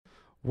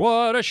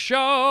What a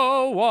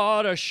show,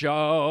 what a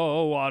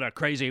show, what a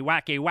crazy,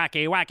 wacky,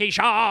 wacky, wacky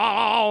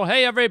show.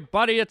 Hey,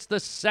 everybody, it's the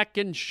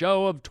second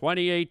show of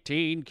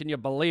 2018. Can you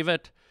believe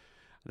it?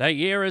 The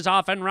year is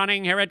off and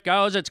running. Here it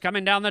goes. It's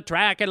coming down the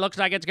track. It looks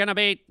like it's going to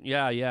be.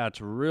 Yeah, it's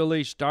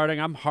really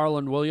starting. I'm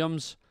Harland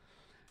Williams.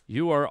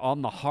 You are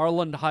on the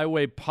Harland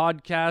Highway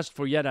podcast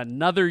for yet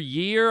another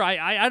year.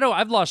 I don't.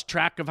 I've lost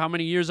track of how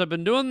many years I've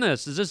been doing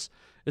this. Is this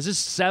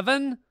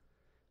 7?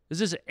 Is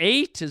this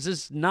 8? Is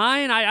this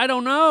 9? I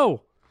don't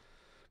know.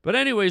 But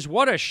anyways,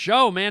 what a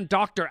show, man.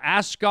 Dr.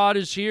 ASCOT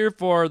is here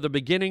for the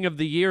beginning of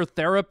the year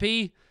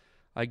therapy.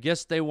 I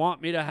guess they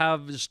want me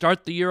to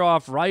start the year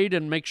off right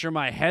and make sure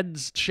my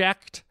head's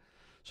checked.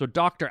 So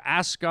Dr.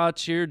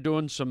 ASCOT's here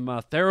doing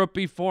some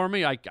therapy for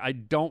me.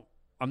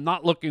 I'm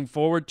not looking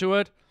forward to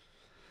it.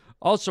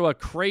 Also, a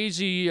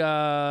crazy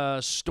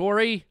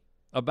story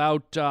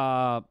about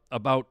the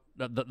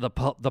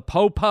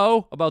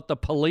po-po, about the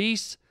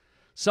police.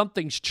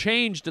 Something's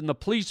changed in the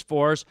police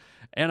force,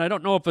 and I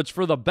don't know if it's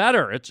for the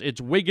better.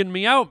 It's wigging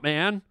me out,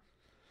 man.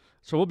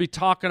 So we'll be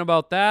talking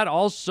about that.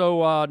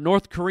 Also,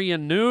 North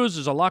Korean news.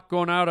 There's a lot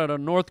going out of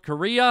North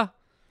Korea.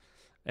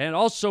 And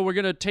also, we're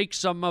going to take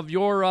some of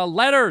your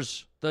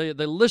letters, the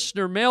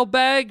listener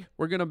mailbag.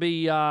 We're going to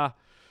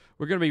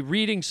be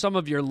reading some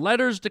of your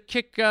letters to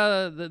kick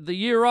the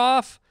year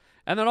off.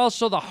 And then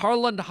also the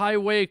Harland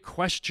Highway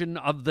question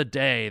of the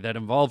day that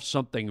involves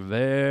something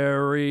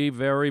very,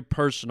 very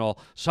personal,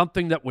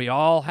 something that we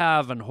all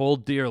have and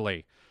hold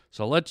dearly.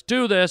 So let's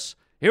do this.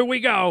 Here we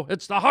go.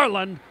 It's the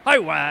Harland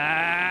Highway.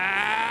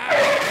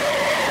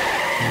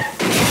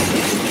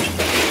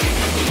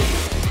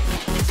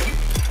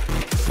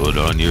 Put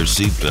on your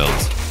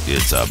seatbelt.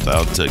 It's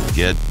about to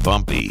get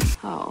bumpy.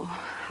 Oh,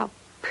 how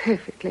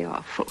perfectly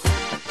awful.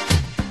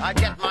 I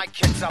get my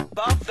kids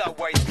above the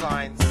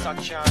waistline,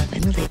 sunshine.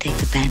 When will they take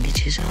the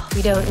bandages off?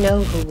 We don't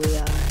know who we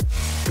are.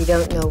 We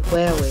don't know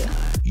where we are.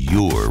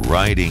 You're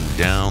riding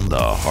down the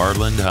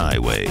Harland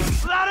Highway.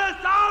 Let us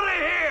out of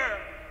here!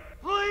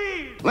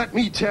 Please! Let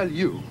me tell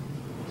you,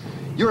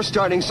 you're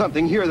starting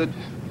something here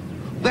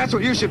that's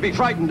what you should be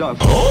frightened of.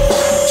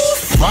 Oh,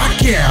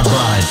 fuck yeah,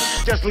 bud.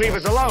 Just leave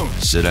us alone.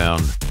 Sit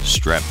down,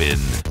 strap in,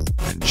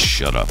 and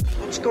shut up.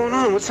 What's going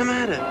on? What's the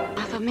matter?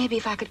 I thought maybe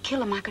if I could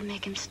kill him, I could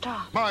make him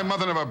stop. My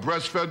mother never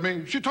breastfed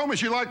me. She told me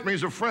she liked me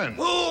as a friend.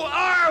 Who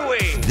are we?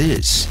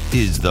 This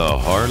is the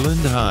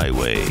Harland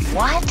Highway.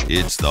 What?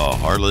 It's the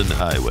Harland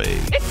Highway.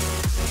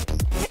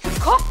 It's a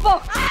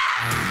cookbook!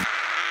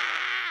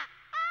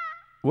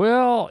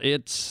 Well,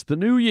 it's the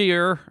new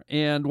year,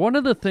 and one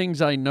of the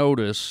things I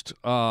noticed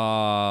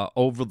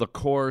over the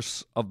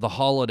course of the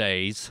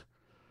holidays,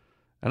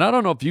 and I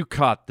don't know if you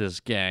caught this,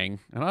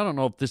 gang, and I don't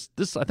know if this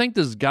I think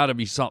this has got to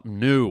be something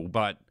new,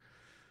 but,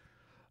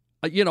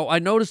 I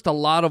noticed a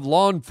lot of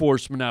law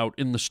enforcement out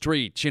in the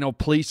streets,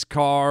 police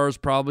cars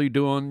probably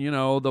doing,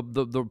 the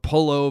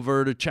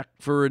pullover to check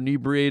for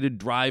inebriated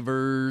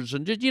drivers,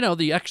 and just,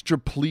 the extra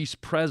police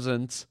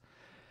presence.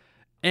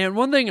 And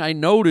one thing I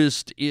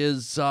noticed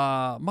is,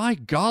 my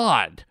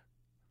God,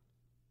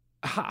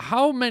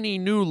 how many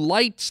new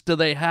lights do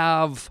they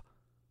have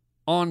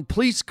on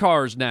police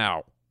cars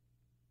now?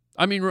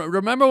 I mean,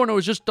 remember when it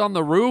was just on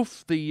the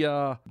roof,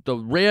 the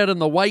red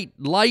and the white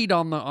light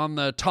on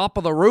the top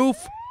of the roof?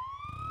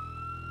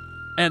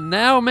 And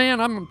now, man,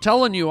 I'm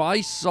telling you,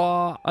 I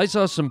saw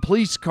some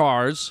police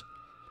cars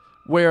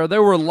where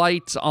there were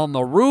lights on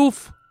the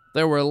roof,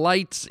 there were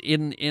lights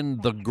in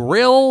the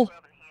grill.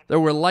 There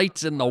were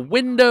lights in the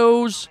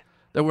windows.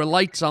 There were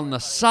lights on the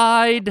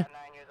side.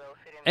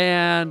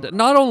 And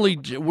not only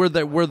were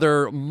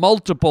there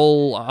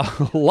multiple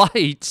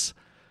lights,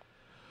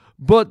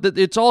 but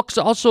it's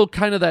also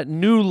kind of that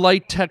new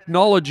light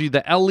technology,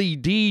 the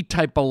LED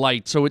type of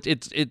light. So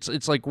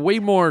it's like way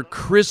more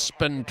crisp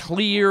and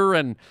clear.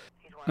 And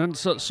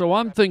so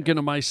I'm thinking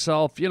to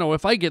myself,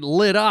 if I get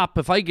lit up,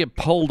 if I get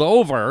pulled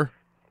over,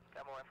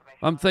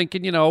 I'm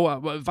thinking,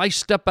 if I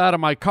step out of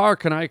my car,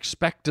 can I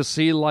expect to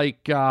see,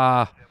 like,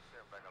 the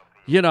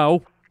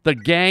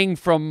gang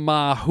from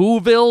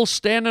Whoville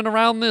standing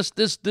around this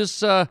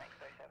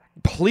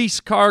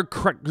police car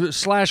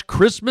 /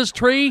 Christmas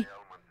tree?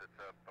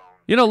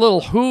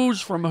 Little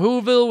Who's from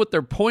Whoville with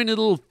their pointed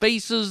little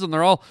faces, and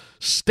they're all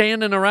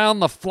standing around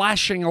the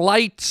flashing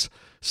lights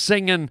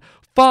singing,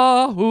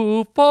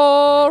 Fa-hoo,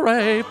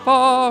 fa-re,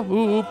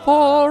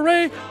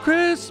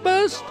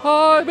 Christmas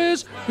time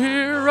is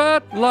here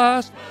at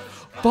last.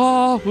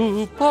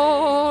 Fa-hoo,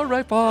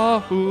 fa-re,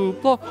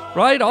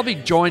 right? I'll be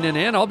joining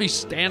in. I'll be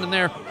standing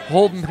there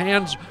holding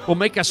hands. We'll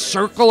make a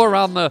circle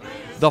around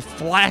the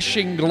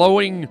flashing,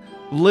 glowing,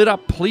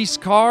 lit-up police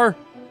car,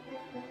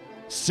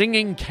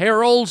 singing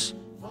carols.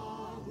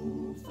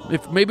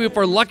 If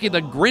we're lucky,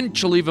 the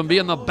Grinch will even be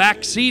in the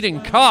back seat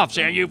and coughs.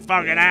 Yeah, you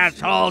fucking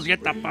assholes,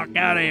 get the fuck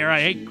out of here. I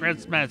hate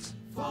Christmas.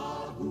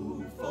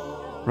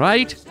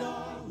 Right?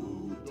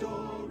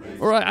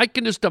 Or I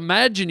can just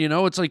imagine,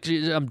 it's like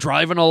I'm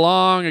driving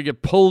along, I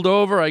get pulled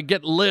over, I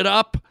get lit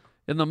up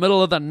in the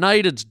middle of the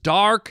night, it's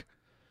dark.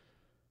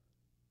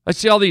 I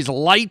see all these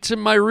lights in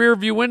my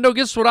rearview window.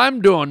 Guess what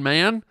I'm doing,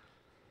 man?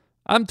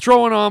 I'm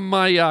throwing on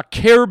my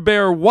Care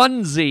Bear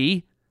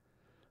onesie.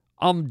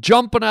 I'm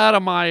jumping out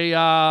of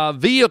my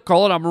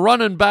vehicle, and I'm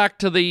running back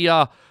to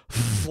the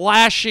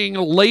flashing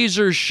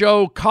laser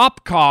show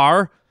cop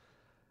car,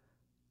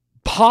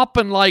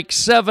 popping like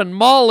 7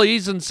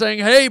 mollies and saying,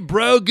 "Hey,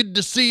 bro, good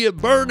to see you,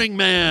 Burning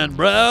Man,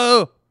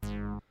 bro."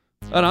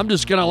 And I'm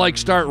just going to like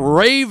start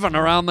raving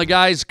around the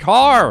guy's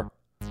car.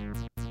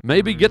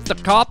 Maybe get the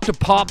cop to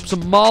pop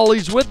some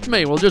mollies with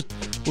me. We'll just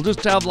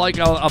have like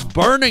a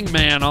Burning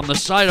Man on the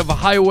side of a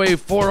Highway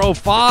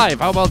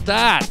 405. How about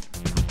that?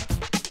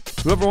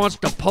 Whoever wants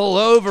to pull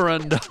over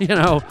and,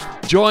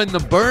 join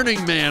the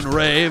Burning Man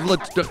rave,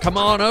 come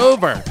on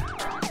over.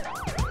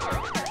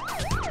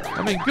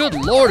 I mean, good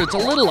Lord, it's a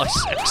little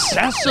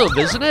excessive,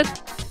 isn't it?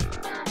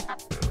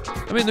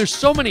 I mean, there's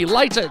so many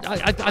lights.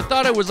 I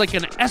thought I was like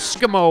an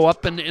Eskimo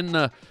up in the, in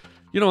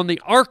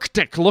the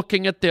Arctic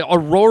looking at the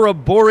Aurora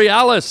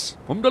Borealis.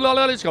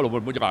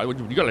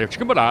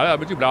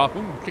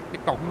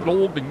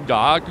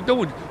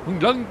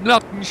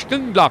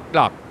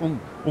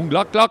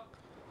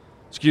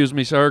 Excuse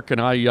me, sir. Can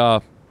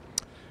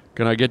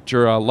I get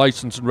your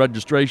license and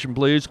registration,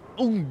 please?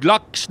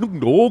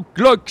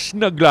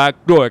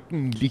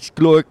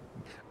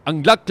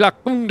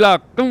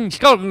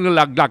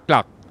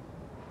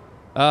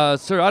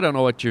 Sir, I don't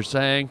know what you're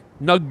saying.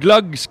 I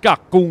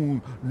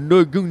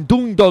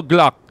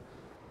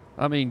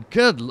mean,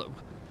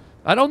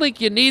 I don't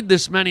think you need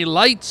this many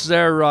lights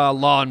there,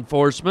 law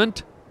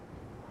enforcement.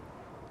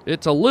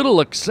 It's a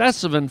little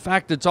excessive. In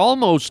fact, it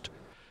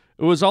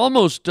was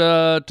almost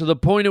to the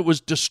point it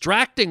was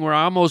distracting, where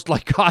I almost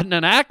like got in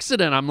an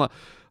accident. I'm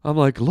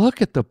like,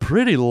 look at the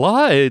pretty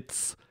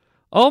lights.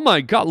 Oh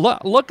my God,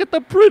 look at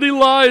the pretty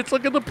lights.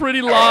 Look at the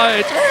pretty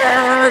lights.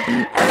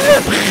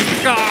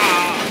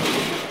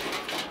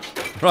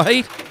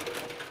 Right?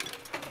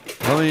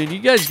 I mean, you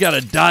guys got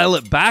to dial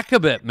it back a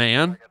bit,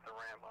 man.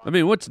 I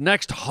mean, what's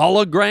next?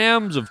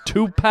 Holograms of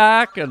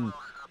Tupac and,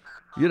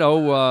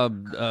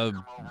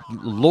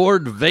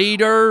 Lord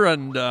Vader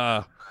and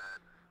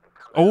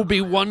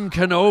Obi-Wan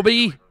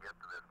Kenobi.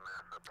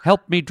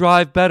 Help me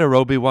drive better,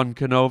 Obi-Wan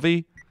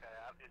Kenobi.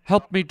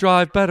 Help me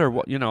drive better.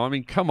 I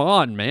mean, come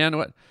on, man.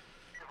 What?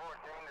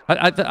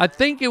 I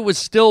think it was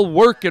still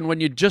working when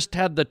you just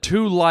had the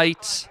 2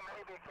 lights,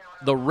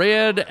 the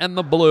red and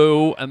the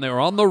blue, and they were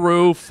on the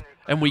roof,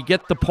 and we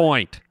get the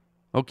point.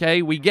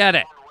 Okay, we get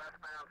it.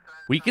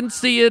 We can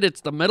see it.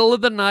 It's the middle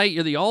of the night.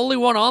 You're the only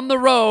one on the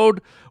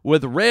road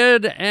with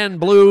red and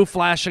blue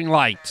flashing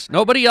lights.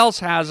 Nobody else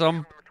has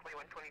them.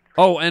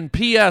 Oh, and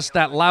P.S.,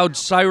 that loud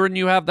siren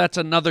you have, that's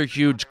another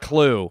huge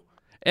clue.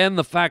 And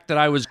the fact that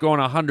I was going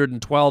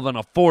 112 in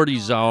a 40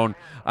 zone,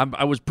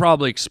 I was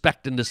probably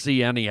expecting to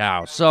see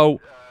anyhow.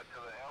 So,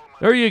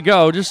 there you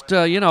go. Just,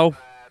 little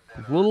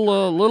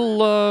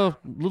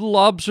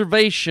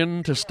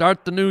observation to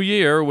start the new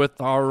year with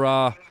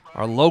our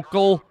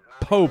local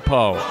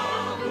popo.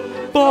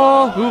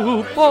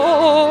 Bahu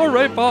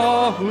fore,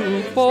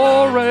 bahu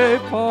fore,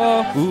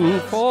 bahu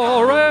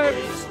fore.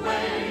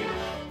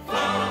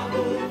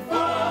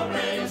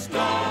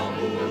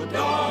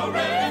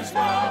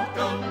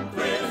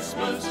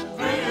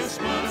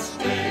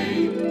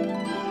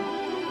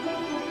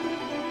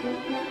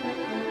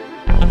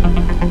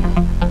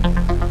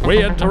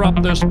 We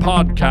interrupt this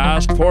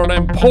podcast for an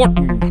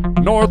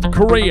important North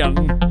Korean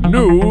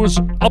news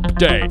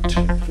update.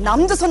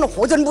 남조선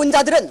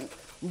호전분자들은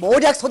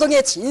모략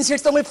소동의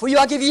진실성을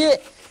부여하기 위해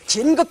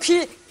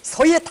긴급히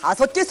서해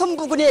 5개 섬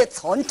부근에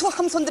전투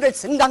함선들을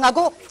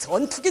증강하고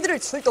전투기들을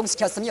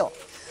출동시켰으며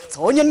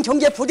전연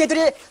경계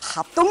부대들의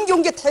합동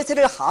경계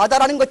태세를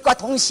하달하는 것과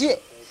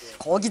동시에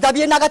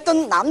거기다비에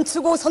나갔던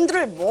남측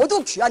오선들을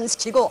모두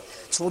귀환시키고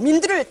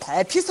주민들을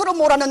대피소로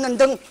몰아넣는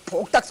등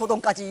복닥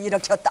소동까지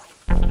일으켰다.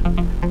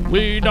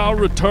 We now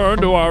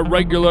return to our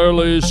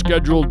regularly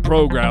scheduled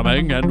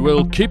programming and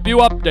will keep you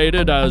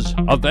updated as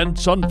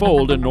events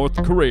unfold in North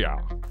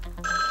Korea.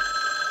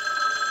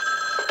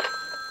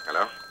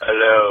 Hello?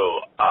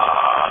 Hello.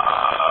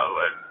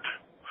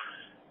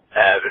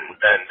 Haven't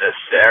been to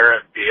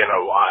therapy in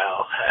a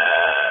while,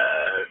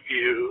 have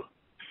you?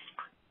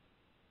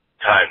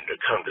 Time to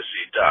come to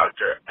see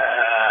Dr.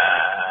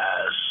 ASCOT.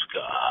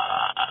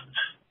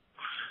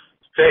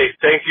 Hey,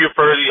 thank you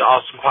for the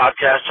awesome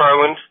podcast,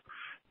 Harland.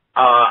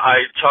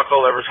 I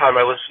chuckle every time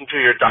I listen to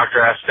your Dr.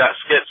 Ascot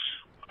skits.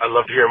 I'd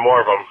love to hear more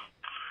of them.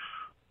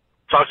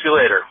 Talk to you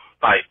later.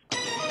 Bye.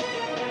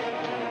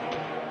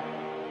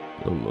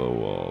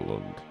 Hello,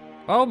 Harland.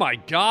 Oh my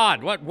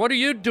God! What are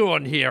you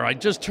doing here? I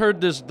just heard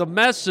the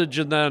message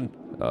and then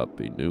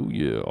Happy New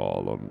Year,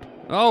 Harland.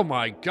 Oh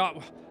my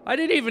God! I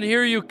didn't even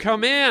hear you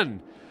come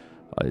in.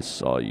 I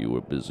saw you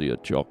were busy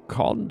at your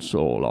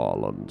console,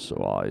 Harland,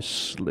 so I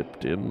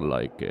slipped in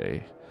like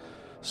a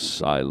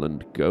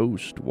silent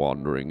ghost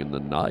wandering in the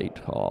night,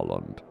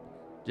 Harland.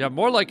 Yeah,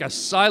 more like a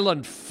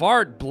silent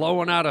fart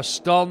blowing out of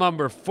stall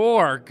number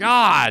 4.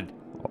 God!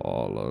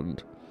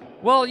 Harland.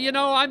 Well,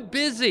 I'm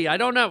busy. I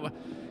don't know.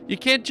 You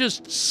can't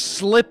just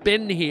slip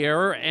in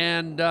here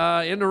and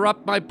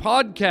interrupt my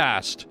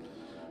podcast.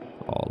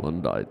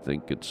 Holland, I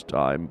think it's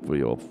time for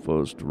your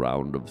first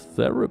round of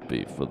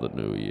therapy for the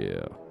new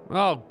year.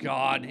 Oh,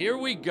 God, here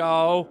we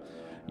go.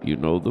 You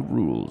know the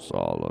rules,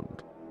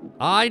 Holland.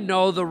 I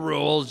know the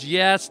rules.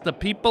 Yes, the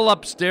people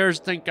upstairs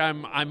think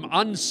I'm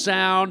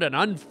unsound and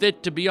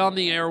unfit to be on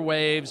the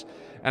airwaves,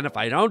 and if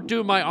I don't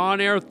do my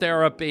on-air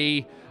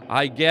therapy,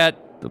 I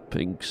get the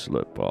pink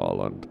slip,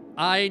 Holland.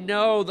 I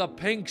know the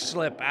pink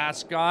slip,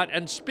 Ascot.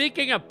 And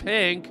speaking of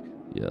pink...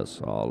 Yes,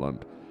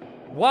 Holland.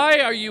 Why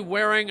are you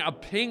wearing a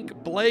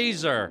pink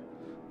blazer?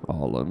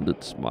 Holland,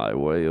 it's my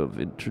way of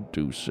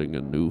introducing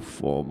a new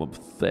form of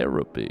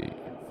therapy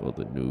for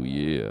the new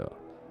year.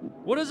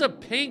 What does a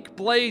pink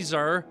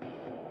blazer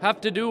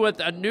have to do with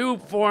a new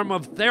form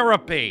of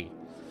therapy?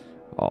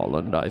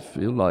 Holland, I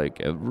feel like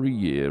every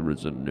year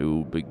is a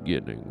new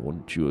beginning.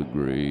 Wouldn't you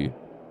agree?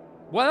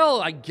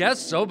 Well, I guess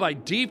so. By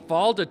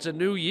default, it's a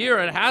new year.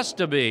 It has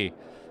to be.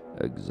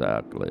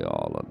 Exactly,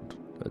 Holland.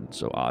 And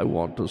so I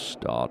want to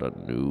start a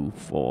new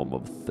form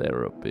of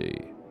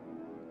therapy.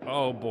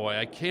 Oh boy,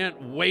 I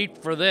can't wait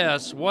for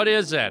this. What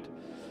is it?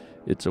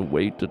 It's a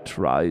way to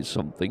try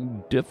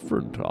something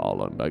different,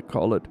 Holland. I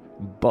call it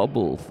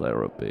bubble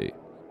therapy.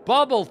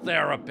 Bubble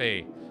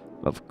therapy?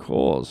 Of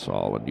course,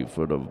 Holland. You've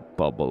heard of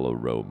bubble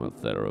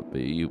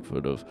aromatherapy. You've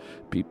heard of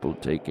people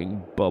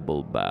taking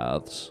bubble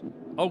baths.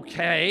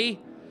 Okay.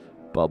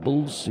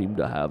 Bubbles seem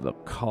to have a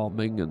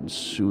calming and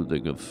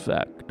soothing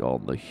effect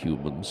on the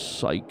human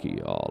psyche,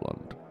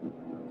 Holland.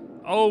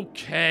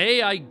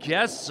 Okay, I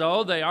guess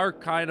so. They are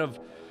kind of...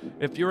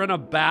 If you're in a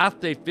bath,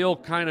 they feel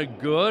kind of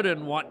good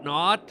and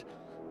whatnot.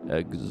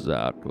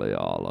 Exactly,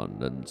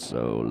 Holland. And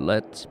so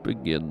let's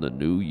begin the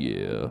new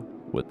year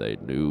with a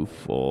new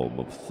form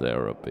of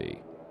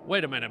therapy.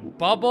 Wait a minute,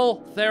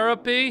 bubble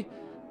therapy?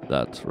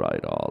 That's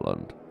right,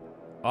 Holland.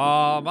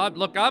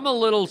 Look, I'm a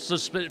little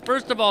suspicious.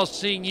 First of all,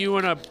 seeing you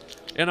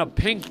in a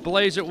pink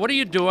blazer. What are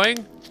you doing?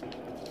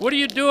 What are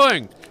you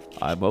doing?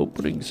 I'm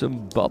opening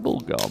some bubble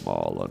gum,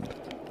 Holland.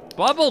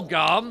 Bubble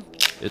gum?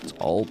 It's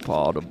all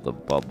part of the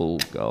bubble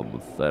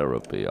gum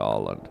therapy,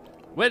 Holland.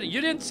 Wait,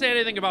 you didn't say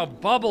anything about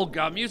bubble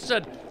gum. You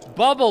said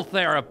bubble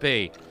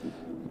therapy.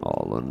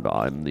 Holland,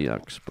 I'm the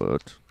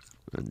expert,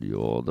 and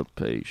you're the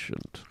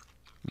patient.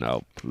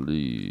 Now,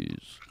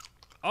 please.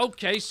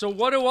 Okay, so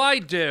what do I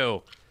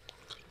do?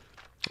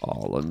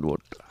 Holland,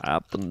 what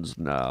happens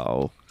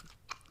now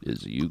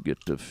is you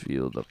get to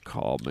feel the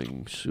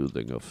calming,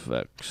 soothing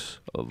effects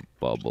of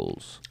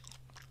bubbles.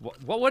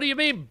 What do you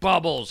mean,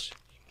 bubbles?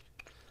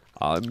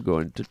 I'm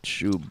going to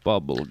chew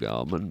bubble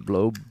gum and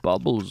blow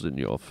bubbles in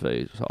your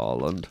face,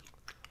 Holland.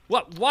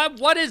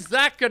 What is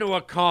that going to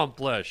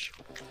accomplish?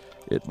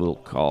 It will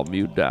calm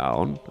you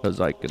down, as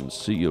I can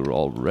see you're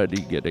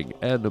already getting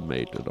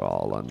animated,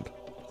 Holland.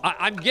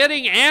 I'm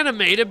getting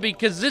animated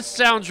because this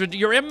sounds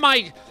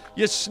ridiculous.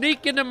 You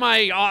sneak into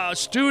my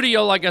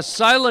studio like a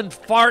silent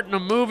fart in a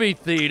movie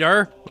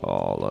theater.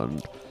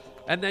 Holland.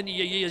 And then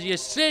you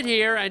sit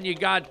here and you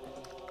got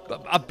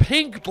a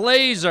pink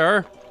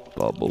blazer.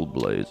 Bubble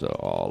blazer,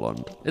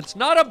 Holland. It's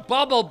not a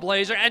bubble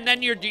blazer, and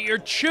then you're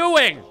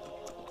chewing.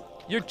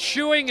 Your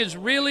chewing is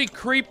really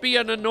creepy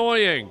and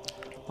annoying.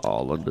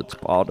 Holland, it's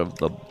part of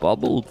the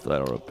bubble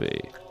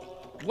therapy.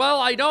 Well,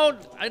 I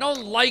don't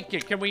like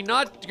it. Can we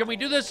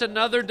do this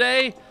another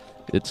day?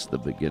 It's the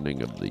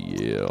beginning of the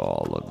year,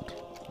 Holland.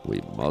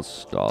 We must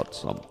start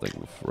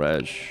something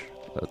fresh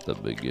at the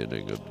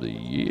beginning of the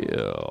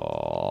year,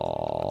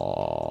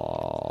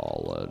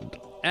 Holland.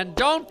 And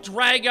don't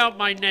drag out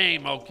my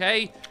name,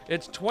 okay?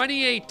 It's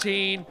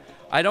 2018.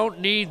 I don't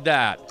need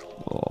that.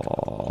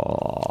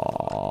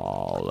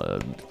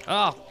 Holland.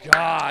 Oh,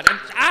 God.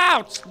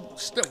 Ow!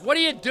 What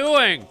are you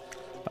doing?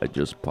 I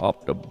just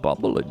popped a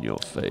bubble in your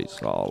face,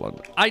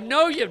 Holland. I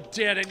know you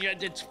did, and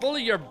it's full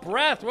of your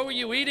breath. What were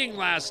you eating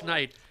last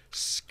night?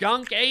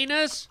 Skunk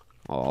anus?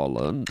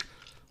 Holland.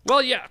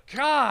 Well, yeah.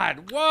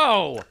 God,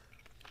 whoa.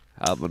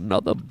 Have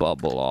another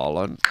bubble,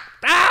 Holland.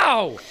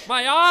 Ow!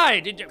 My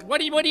eye!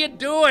 What are you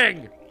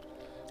doing?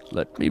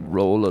 Let me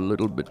roll a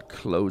little bit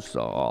closer,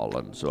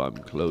 Holland, so I'm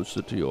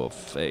closer to your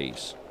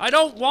face. I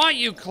don't want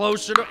you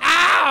closer to...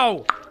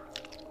 Ow!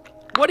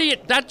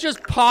 That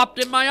just popped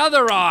in my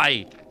other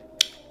eye.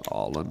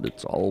 Holland,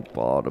 it's all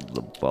part of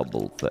the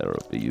bubble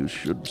therapy. You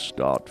should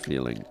start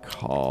feeling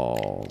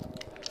calm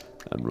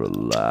and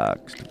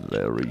relaxed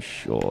very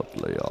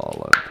shortly,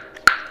 Holland.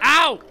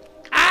 Ow!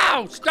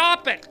 Ow!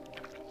 Stop it!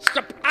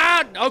 Stop!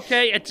 Ah!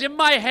 Okay, it's in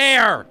my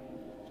hair.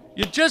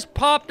 You just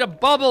popped a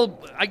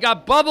bubble. I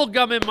got bubble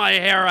gum in my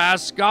hair,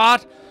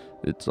 Ascot.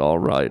 It's all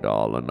right,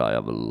 Holland. I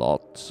have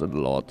lots and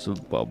lots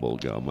of bubble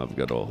gum. I've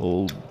got a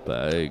whole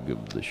bag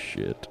of the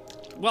shit.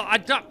 Well, I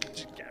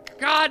don't...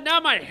 God, now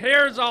my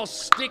hair's all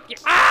sticky.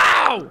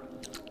 Ow!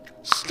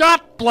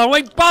 Stop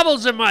blowing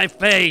bubbles in my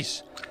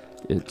face.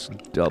 It's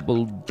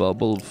double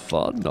bubble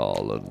fun,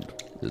 Holland.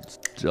 It's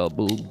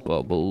double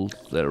bubble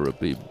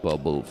therapy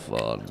bubble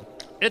fun.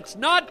 It's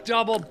not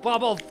double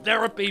bubble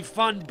therapy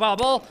fun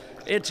bubble.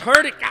 It's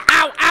hurting.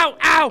 Ow, ow,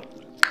 ow!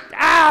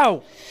 Ow!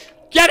 Ow!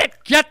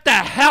 Get the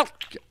hell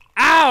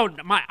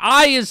out! My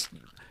eye is...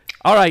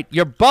 All right,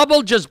 your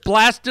bubble just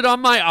blasted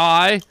on my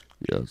eye.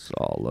 Yes,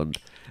 Holland.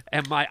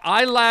 And my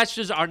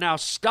eyelashes are now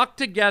stuck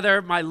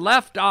together. My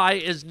left eye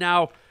is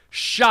now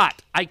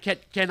shut.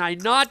 Can I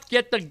not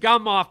get the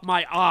gum off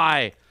my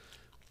eye?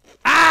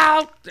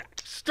 Ow!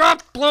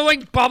 Stop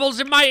blowing bubbles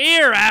in my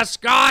ear,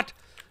 ASCOT!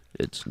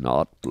 It's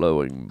not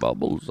blowing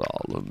bubbles,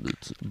 Holland.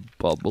 It's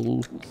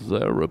bubble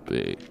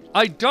therapy.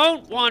 I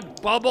don't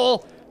want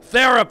bubble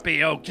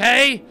therapy,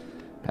 okay?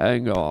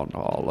 Hang on,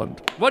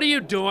 Holland. What are you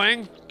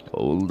doing?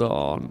 Hold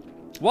on.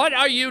 What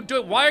are you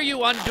doing? Why are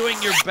you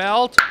undoing your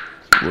belt?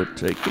 We're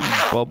taking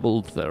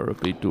bubble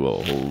therapy to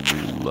a whole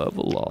new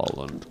level,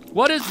 Holland.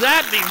 What does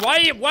that mean? Why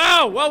are you...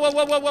 Whoa!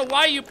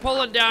 Why are you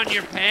pulling down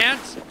your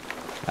pants?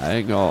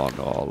 Hang on,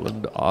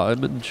 Holland.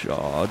 I'm in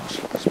charge.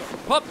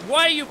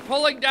 Why are you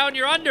pulling down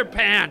your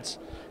underpants?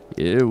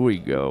 Here we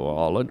go,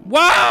 Holland.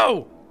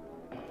 Whoa!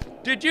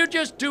 Did you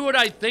just do what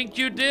I think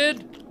you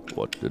did?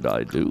 What did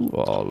I do,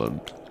 Holland?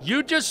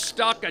 You just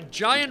stuck a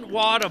giant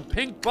wad of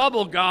pink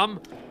bubble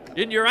gum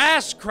in your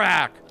ass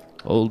crack.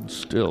 Hold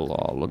still,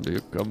 Holland.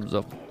 Here comes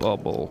a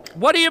bubble.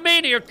 What do you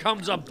mean, here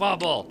comes a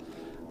bubble?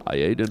 I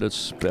ate an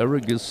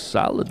asparagus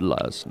salad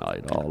last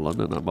night,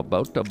 Holland, and I'm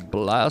about to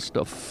blast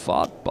a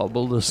fart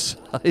bubble the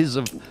size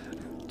of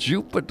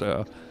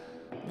Jupiter.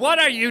 What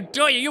are you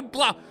doing? You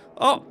blow...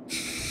 Oh.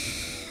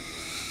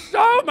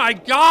 Oh, my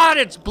God,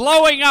 it's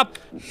blowing up.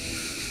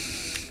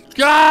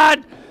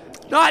 God,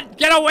 not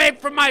get away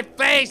from my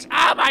face.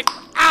 Oh, my...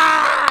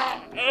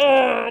 Ah!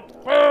 Oh,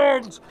 it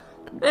burns.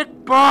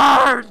 It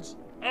burns.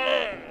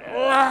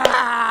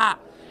 Ah!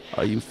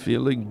 Are you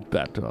feeling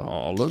better,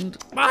 Holland?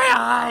 My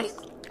eyes.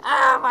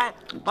 Oh,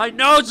 my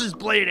nose is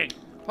bleeding.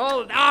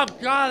 Oh,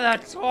 God,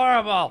 that's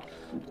horrible.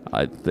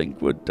 I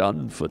think we're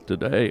done for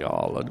today,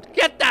 Holland.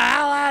 Get the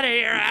hell out of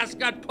here,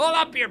 ASCOT. Pull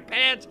up your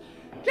pants.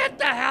 Get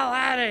the hell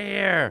out of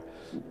here.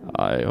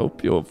 I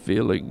hope you're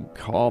feeling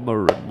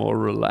calmer and more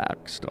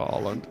relaxed,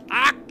 Holland.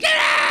 Ah, get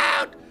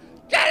out!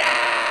 Get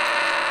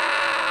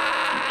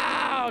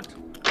out!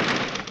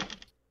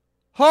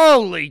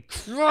 Holy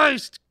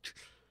Christ!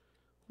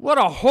 What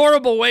a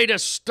horrible way to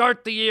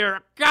start the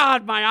year.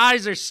 God, my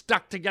eyes are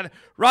stuck together.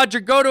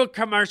 Roger, go to a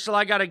commercial.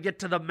 I got to get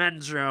to the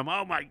men's room.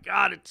 Oh, my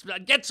God.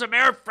 Get some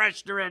air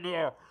freshener in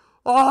here.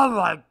 Oh,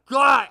 my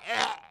God.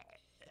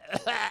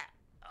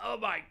 Oh,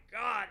 my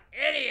God.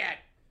 Idiot.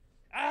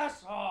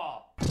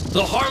 Asshole.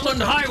 The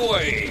Harland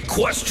Highway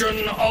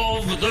question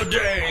of the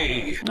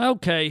day.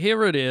 Okay,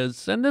 here it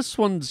is. And this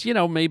one's,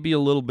 maybe a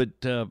little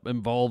bit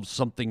involves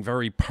something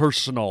very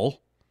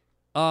personal.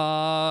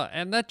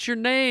 And that's your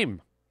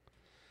name.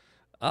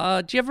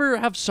 Do you ever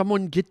have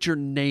someone get your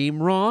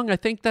name wrong? I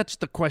think that's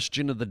the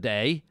question of the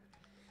day.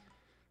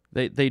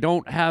 They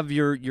don't have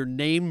your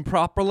name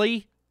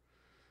properly,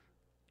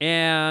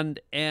 and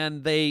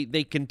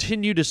they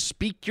continue to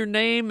speak your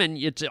name, and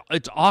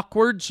it's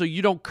awkward, so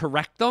you don't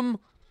correct them.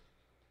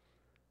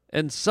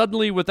 And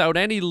suddenly, without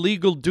any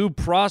legal due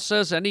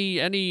process,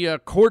 any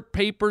court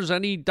papers,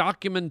 any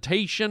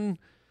documentation,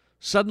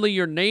 suddenly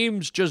your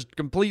name's just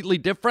completely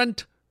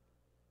different.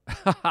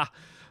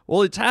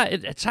 Well,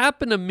 it's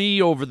happened to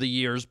me over the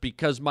years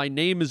because my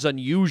name is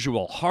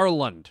unusual,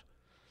 Harland.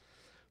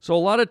 So a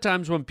lot of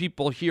times when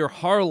people hear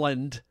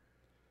Harland,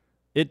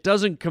 it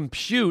doesn't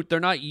compute. They're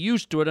not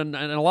used to it, and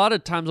a lot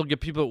of times I'll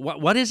get people,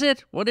 what is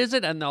it? What is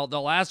it? And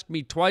they'll ask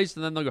me twice,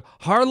 and then they'll go,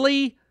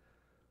 Harley,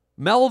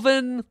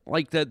 Melvin,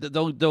 like that.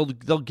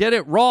 They'll get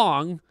it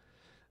wrong,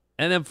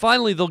 and then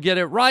finally they'll get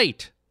it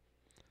right.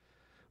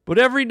 But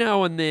every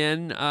now and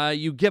then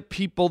you get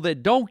people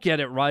that don't get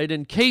it right.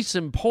 And case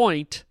in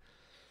point,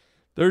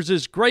 there's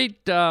this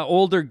great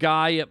older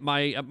guy at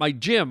my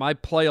gym. I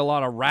play a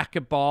lot of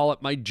racquetball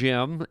at my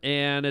gym,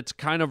 and it's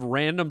kind of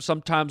random.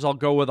 Sometimes I'll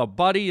go with a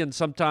buddy, and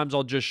sometimes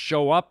I'll just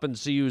show up and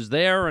see who's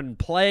there and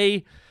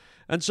play.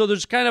 And so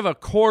there's kind of a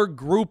core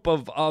group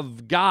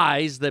of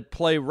guys that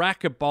play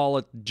racquetball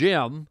at the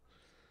gym.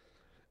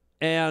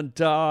 And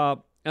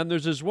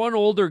there's this one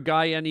older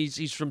guy, and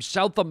he's from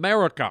South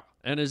America,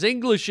 and his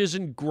English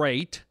isn't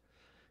great.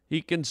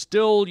 He can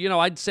still,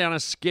 I'd say on a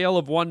scale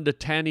of 1 to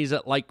 10, he's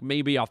at like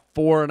maybe a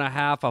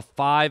 4.5, a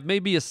 5,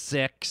 maybe a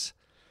 6.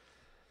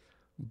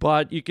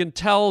 But you can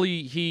tell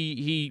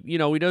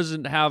he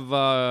doesn't have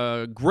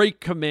a great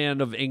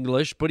command of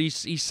English, but he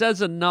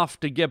says enough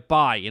to get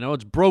by.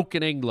 It's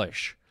broken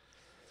English.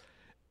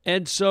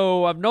 And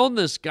so I've known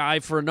this guy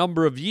for a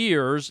number of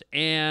years,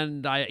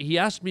 and he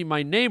asked me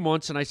my name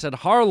once, and I said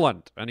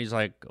Harland. And he's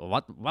like,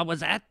 what was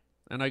that?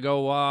 And I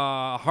go,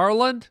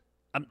 Harland?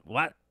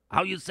 What?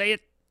 How you say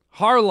it?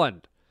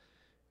 Harland.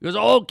 He goes,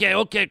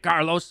 okay,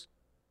 Carlos.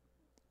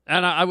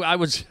 And I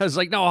was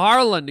like, no,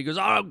 Harland. He goes,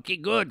 oh, okay,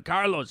 good,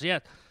 Carlos,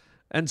 yes.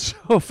 And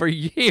so for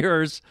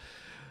years,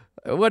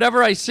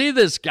 whenever I see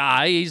this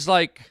guy, he's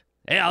like,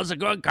 hey, how's it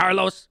going,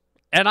 Carlos?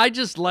 And I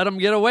just let him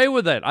get away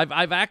with it.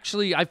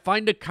 I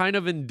find it kind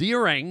of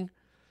endearing.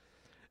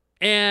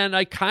 And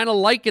I kind of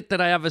like it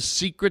that I have a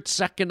secret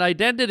second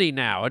identity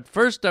now. At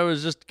first, I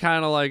was just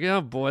kind of like,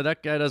 oh boy,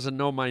 that guy doesn't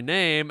know my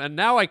name. And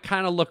now I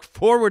kind of look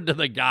forward to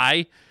the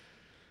guy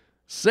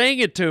saying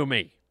it to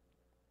me.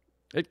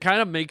 It kind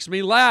of makes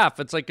me laugh.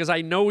 It's like, because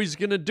I know he's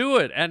going to do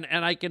it. And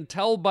I can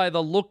tell by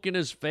the look in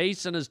his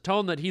face and his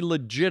tone that he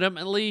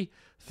legitimately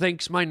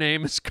thinks my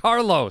name is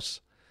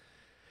Carlos.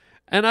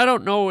 And I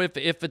don't know if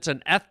it's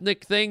an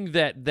ethnic thing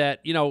that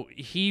you know,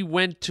 he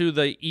went to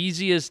the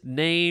easiest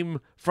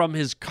name from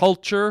his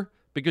culture,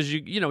 because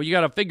you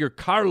got to figure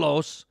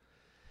Carlos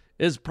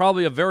is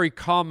probably a very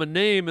common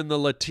name in the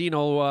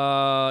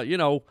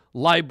Latino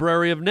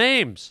library of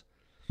names.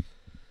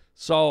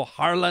 So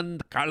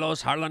Harlan,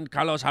 Carlos, and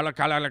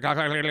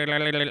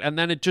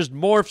then it just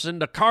morphs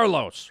into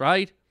Carlos,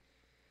 right?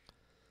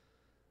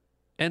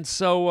 And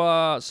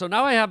so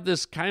now I have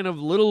this kind of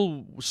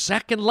little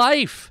second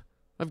life.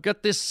 I've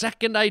got this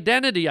second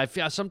identity.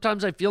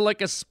 Sometimes I feel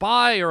like a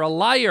spy or a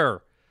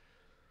liar,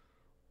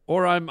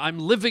 or I'm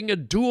living a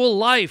dual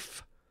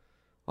life.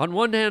 On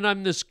one hand,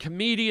 I'm this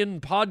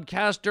comedian,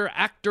 podcaster,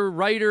 actor,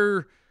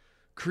 writer,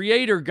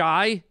 creator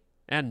guy,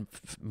 and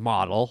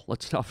model.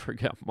 Let's not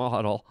forget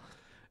model.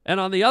 And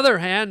on the other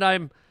hand,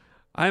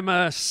 I'm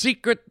a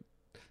secret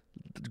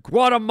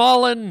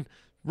Guatemalan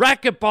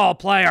racquetball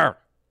player,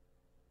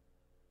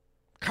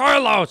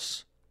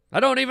 Carlos. I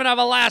don't even have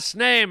a last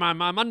name.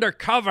 I'm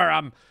undercover.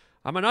 I'm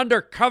an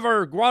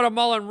undercover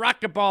Guatemalan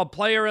racquetball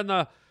player in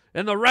the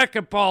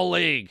racquetball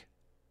league.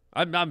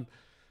 I'm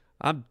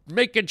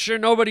making sure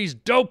nobody's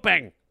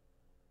doping.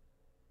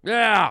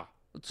 Yeah,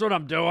 that's what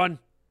I'm doing.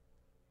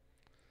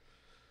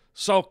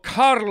 So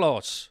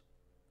Carlos,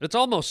 it's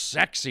almost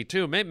sexy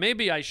too.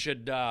 Maybe I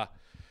should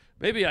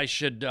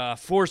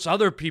force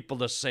other people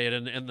to say it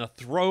in the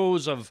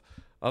throes of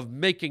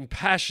making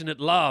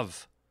passionate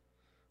love.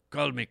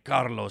 Call me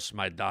Carlos,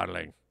 my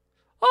darling.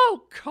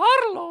 Oh,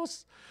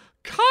 Carlos!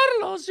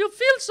 Carlos, you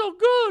feel so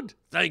good.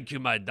 Thank you,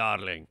 my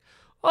darling.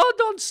 Oh,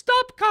 don't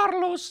stop,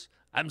 Carlos.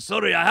 I'm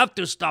sorry, I have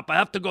to stop. I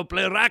have to go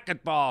play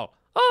racquetball.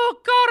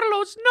 Oh,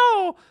 Carlos,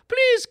 no.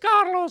 Please,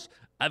 Carlos.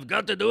 I've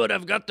got to do what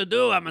I've got to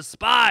do. I'm a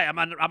spy. I'm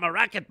a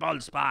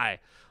racquetball spy.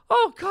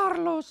 Oh,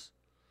 Carlos.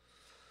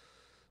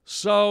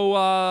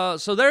 So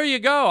there you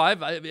go.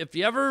 If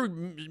you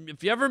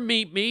ever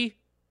meet me,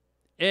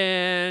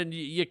 and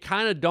you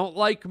kind of don't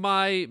like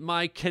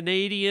my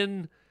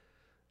Canadian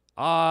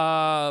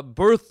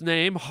birth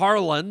name,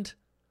 Harland,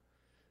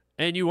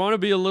 and you want to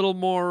be a little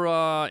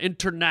more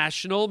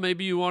international,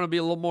 maybe you want to be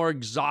a little more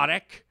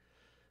exotic,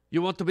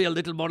 you want to be a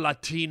little more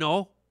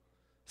Latino,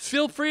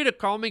 feel free to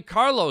call me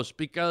Carlos,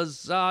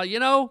 because, now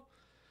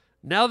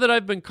that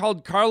I've been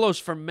called Carlos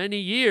for many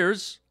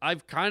years,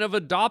 I've kind of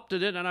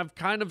adopted it, and I've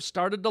kind of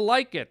started to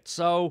like it.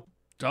 So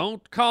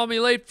don't call me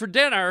late for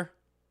dinner,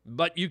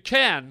 but you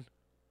can.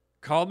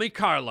 Call me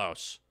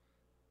Carlos.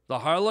 The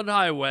Harlan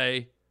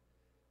Highway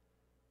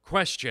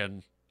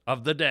question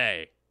of the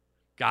day.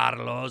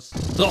 Carlos.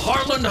 The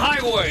Harlan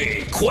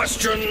Highway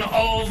question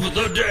of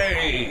the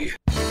day.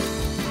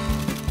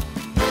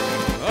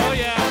 Oh,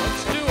 yeah,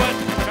 let's do it.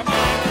 Come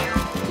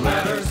on.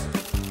 Letters.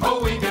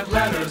 Oh, we get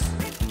letters.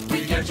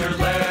 We get your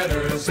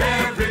letters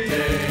every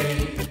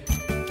day.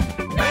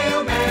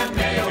 Mailman,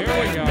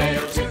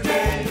 mail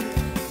today.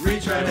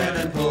 Reach right in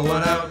and pull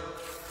one out.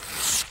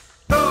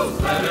 Those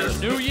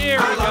letters. New year,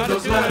 I love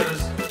those do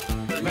letters.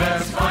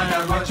 Let's find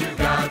out what you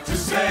got to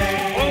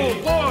say. Oh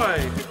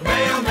boy.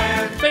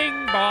 Mailman.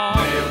 Bing bong.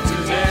 Mail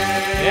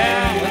today.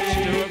 Yeah, let's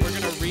do it. We're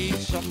going to read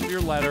some of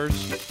your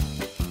letters.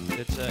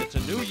 It's a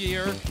new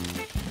year.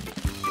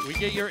 We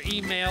get your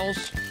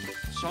emails.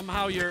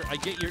 Somehow I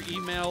get your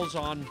emails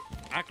on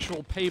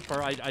actual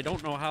paper. I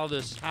don't know how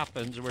this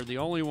happens. We're the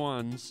only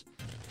ones.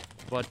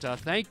 But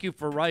thank you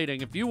for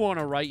writing. If you want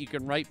to write, you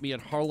can write me at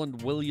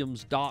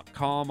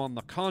harlandwilliams.com on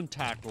the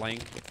contact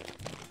link.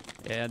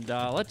 And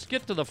let's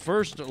get to the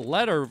first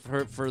letter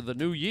for the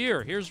new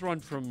year. Here's one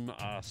from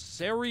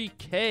Sari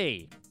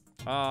K.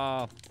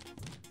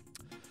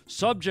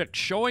 Subject,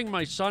 showing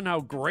my son how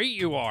great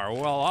you are.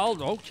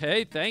 Well,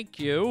 okay, thank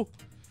you.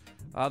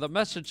 The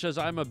message says,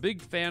 I'm a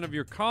big fan of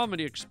your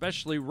comedy,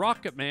 especially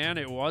Rocket Man.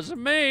 It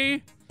wasn't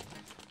me.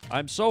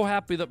 I'm so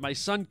happy that my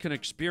son can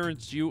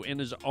experience you in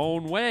his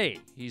own way.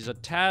 He's a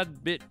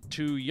tad bit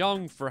too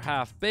young for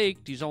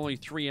half-baked. He's only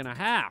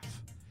 3.5.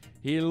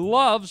 He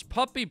loves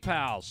Puppy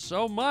Pals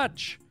so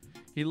much.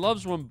 He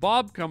loves when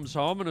Bob comes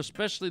home and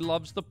especially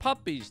loves the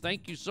puppies.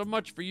 Thank you so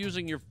much for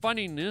using your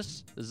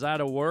funniness. Is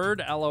that a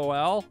word?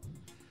 LOL.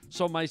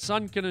 So my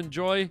son can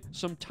enjoy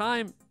some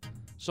time.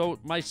 So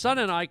my son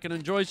and I can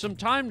enjoy some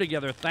time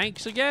together.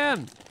 Thanks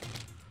again.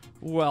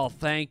 Well,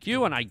 thank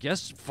you, and I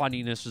guess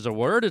funniness is a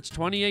word. It's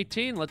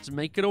 2018. Let's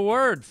make it a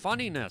word.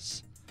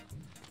 Funniness.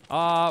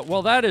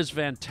 Well, that is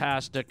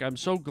fantastic. I'm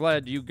so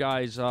glad you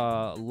guys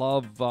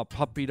love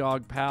Puppy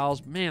Dog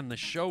Pals. Man, the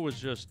show was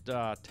just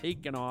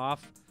taken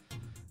off.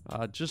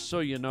 Just so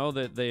you know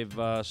that they've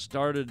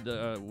started,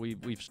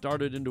 we've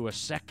started into a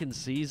second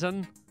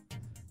season.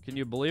 Can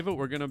you believe it?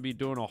 We're going to be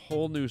doing a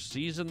whole new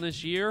season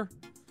this year.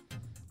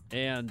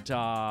 and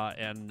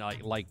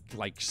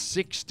like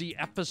 60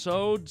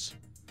 episodes.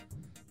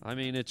 I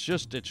mean, it's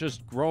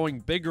just growing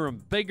bigger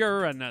and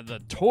bigger, and the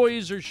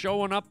toys are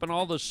showing up in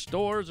all the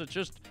stores.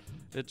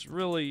 It's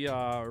really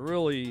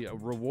really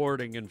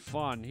rewarding and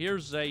fun.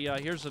 Here's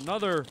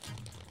another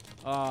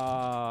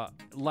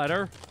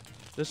letter.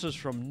 This is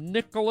from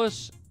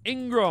Nicholas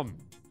Ingram.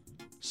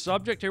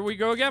 Subject, here we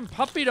go again,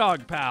 puppy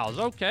dog pals.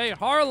 Okay,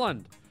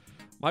 Harland.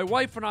 My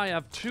wife and I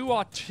have 2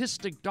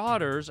 autistic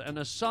daughters and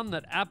a son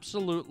that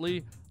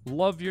absolutely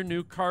love your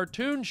new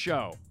cartoon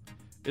show.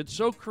 It's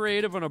so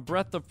creative and a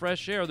breath of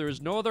fresh air. There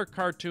is no other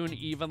cartoon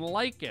even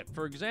like it.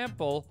 For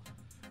example,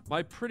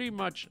 my pretty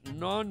much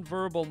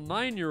nonverbal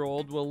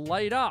 9-year-old will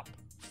light up,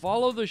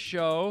 follow the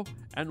show,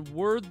 and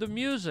word the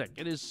music.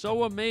 It is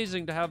so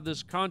amazing to have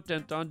this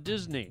content on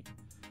Disney.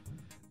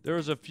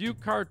 There's a few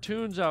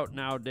cartoons out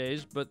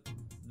nowadays, but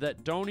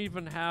that don't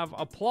even have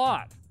a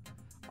plot.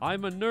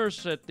 I'm a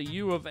nurse at the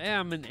U of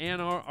M in Ann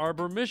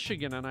Arbor,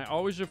 Michigan, and I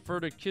always refer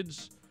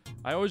kids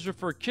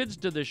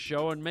to this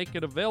show and make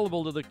it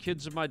available to the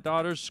kids in my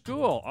daughter's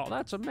school. Oh,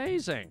 that's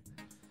amazing.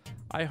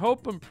 I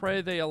hope and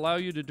pray they allow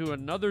you to do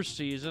another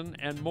season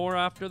and more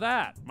after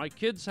that. My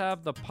kids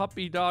have the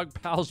Puppy Dog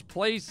Pals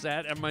play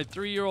set, and my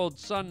 3-year-old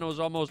son knows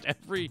almost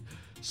every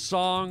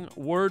song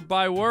word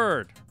by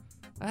word.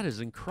 That is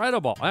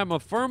incredible. I am a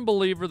firm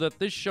believer that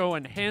this show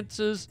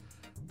enhances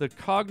the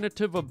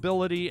cognitive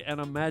ability and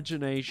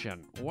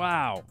imagination.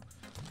 Wow.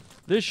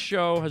 This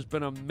show has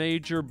been a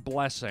major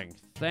blessing.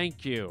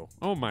 Thank you.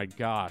 Oh my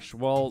gosh.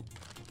 Well,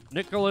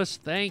 Nicholas,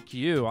 thank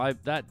you.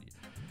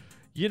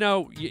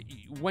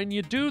 When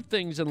you do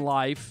things in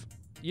life,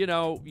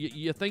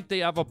 you think they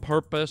have a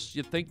purpose.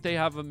 You think they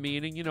have a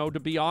meaning. To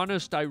be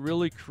honest, I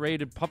really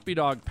created Puppy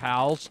Dog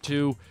Pals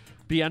to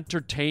be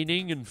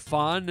entertaining and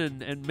fun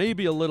and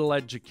maybe a little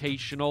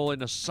educational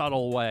in a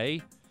subtle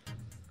way.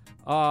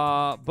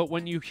 But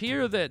when you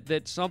hear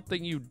that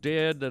something you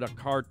did, that a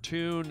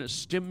cartoon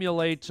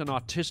stimulates an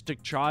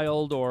autistic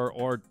child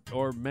or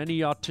many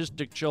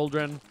autistic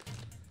children,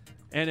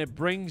 and it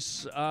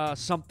brings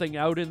something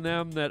out in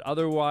them that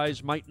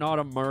otherwise might not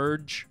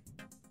emerge,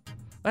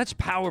 that's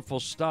powerful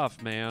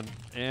stuff, man.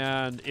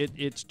 And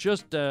it's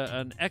just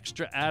an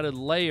extra added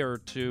layer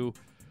to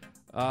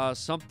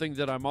something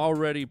that I'm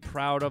already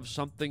proud of,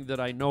 something that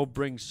I know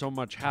brings so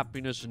much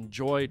happiness and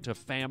joy to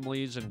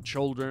families and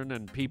children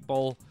and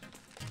people.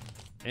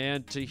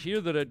 And to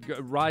hear that it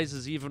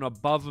rises even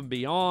above and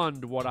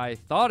beyond what I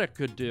thought it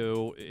could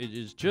do, it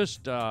is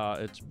just,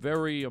 it's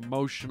very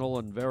emotional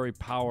and very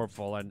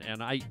powerful.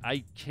 And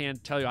I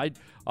can't tell you,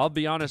 I'll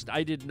be honest,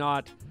 I did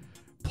not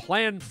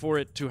plan for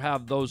it to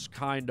have those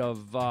kind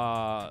of,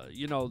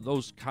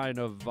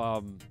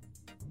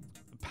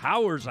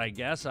 powers, I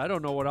guess. I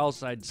don't know what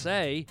else I'd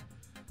say.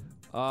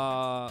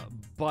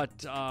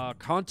 But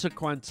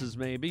consequences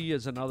maybe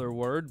is another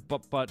word.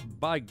 But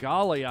by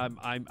golly,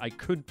 I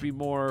couldn't be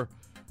more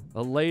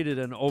elated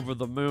and over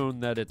the moon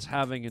that it's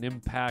having an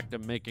impact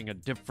and making a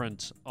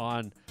difference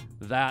on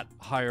that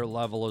higher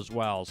level as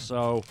well.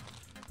 So,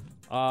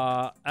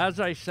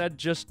 as I said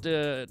just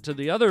to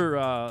the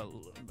other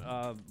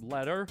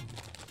letter,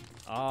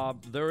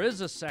 there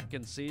is a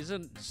second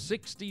season,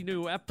 60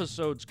 new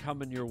episodes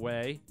coming your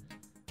way.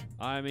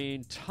 I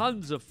mean,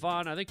 tons of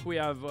fun. I think we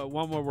have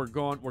one where we're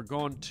going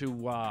to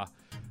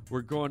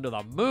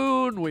the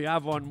moon. We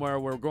have one where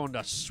we're going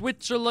to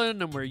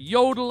Switzerland and we're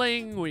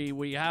yodeling.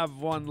 We have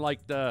one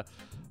like the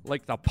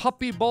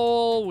Puppy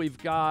Bowl. We've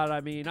got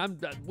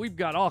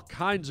all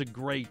kinds of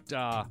great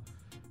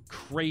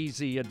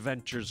crazy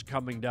adventures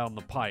coming down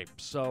the pipe.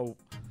 So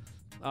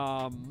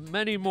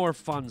many more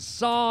fun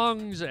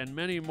songs and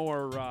many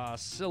more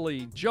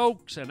silly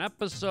jokes and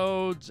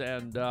episodes,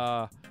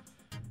 and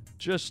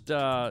just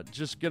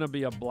gonna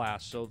be a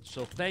blast. So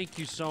thank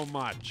you so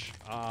much.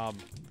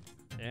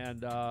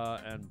 And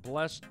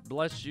bless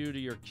you to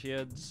your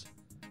kids,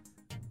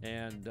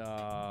 and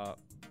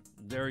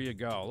there you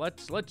go.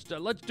 Let's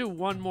do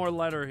one more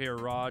letter here,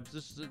 Raj.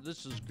 This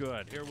is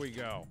good. Here we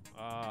go.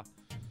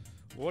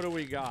 What do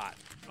we got?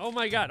 Oh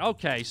my God.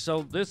 Okay,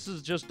 so this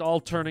is just all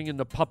turning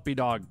into Puppy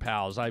Dog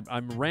Pals.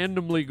 I'm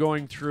randomly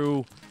going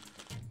through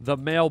the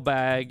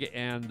mailbag,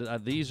 and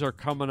these are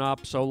coming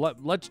up. So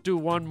let's do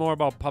one more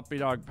about Puppy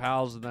Dog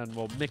Pals, and then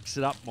we'll mix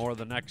it up more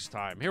the next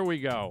time. Here we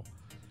go.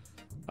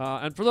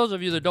 And for those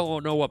of you that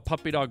don't know what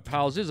Puppy Dog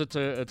Pals is, it's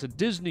a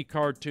Disney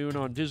cartoon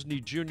on Disney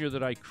Junior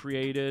that I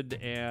created,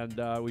 and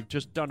we've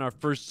just done our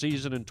first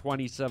season in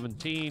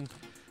 2017.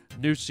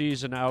 New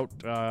season out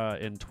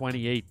in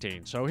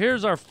 2018. So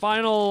here's our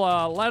final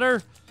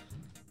letter.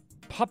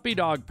 Puppy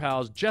Dog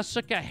Pals,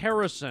 Jessica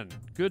Harrison.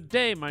 Good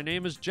day, my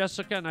name is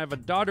Jessica, and I have a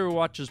daughter who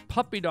watches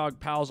Puppy Dog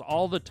Pals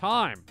all the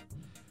time.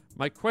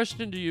 My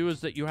question to you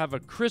is that you have a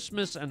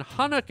Christmas and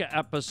Hanukkah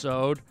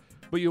episode,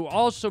 but you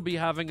also be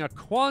having a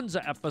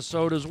Kwanzaa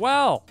episode as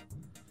well.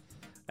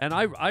 And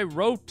I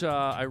wrote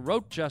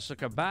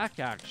Jessica back,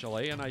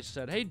 actually, and I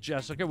said, hey,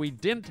 Jessica, we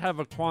didn't have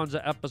a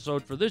Kwanzaa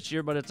episode for this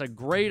year, but it's a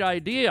great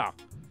idea.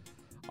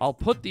 I'll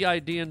put the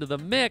idea into the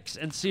mix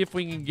and see if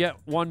we can get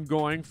one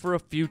going for a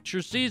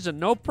future season.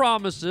 No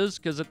promises,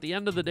 because at the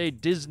end of the day,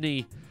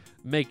 Disney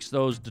makes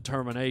those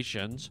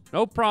determinations.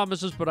 No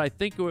promises, but I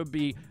think it would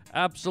be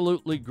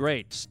absolutely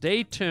great.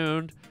 Stay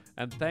tuned,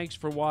 and thanks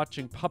for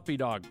watching Puppy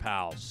Dog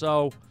Pals.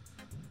 So,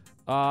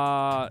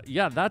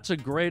 yeah, that's a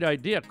great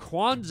idea.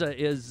 Kwanzaa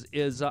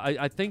is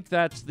I think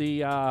that's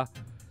the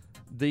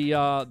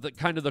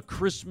kind of the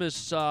Christmas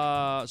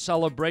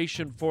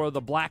celebration for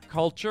the black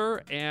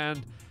culture,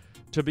 and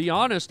to be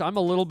honest, I'm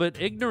a little bit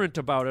ignorant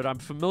about it. I'm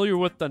familiar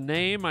with the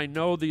name, I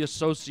know the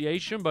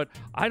association, but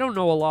I don't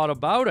know a lot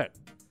about it.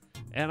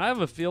 And I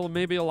have a feeling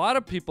maybe a lot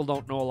of people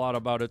don't know a lot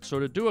about it. So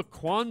to do a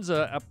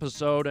Kwanzaa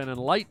episode and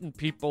enlighten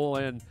people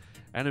and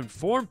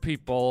inform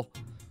people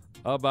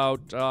about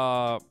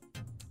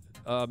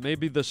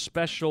maybe the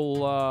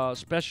special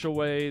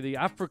way the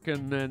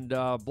African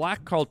and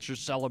black culture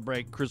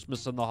celebrate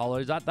Christmas and the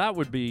holidays, that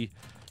would be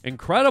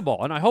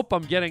incredible. And I hope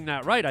I'm getting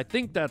that right. I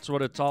think that's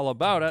what it's all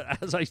about.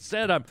 As I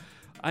said,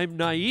 I'm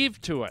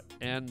naive to it,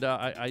 and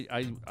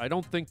I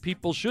don't think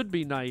people should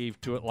be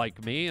naive to it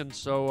like me, and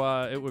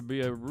so it would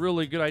be a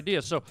really good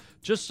idea. So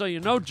just so you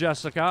know,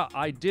 Jessica,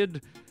 I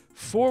did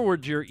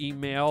forward your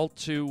email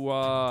to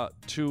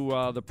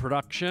the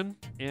production,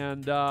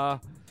 and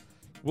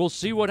we'll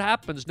see what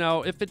happens.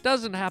 Now, if it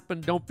doesn't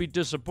happen, don't be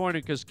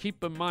disappointed, because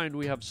keep in mind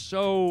we have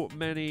so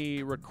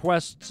many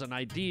requests and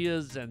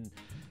ideas and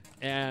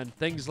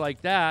things like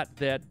that,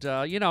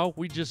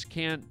 we just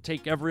can't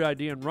take every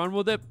idea and run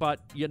with it, but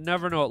you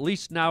never know. At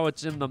least now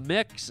it's in the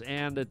mix,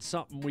 and it's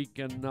something we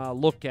can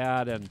look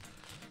at,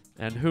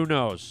 and who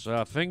knows?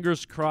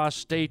 Fingers crossed,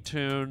 stay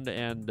tuned,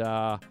 and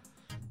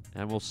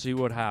we'll see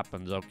what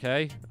happens,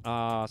 okay?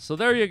 So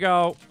there you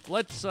go.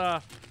 Let's,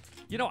 I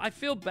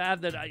feel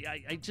bad that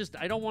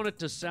I don't want it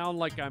to sound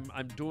like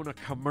I'm doing a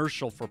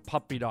commercial for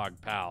Puppy Dog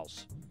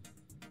Pals.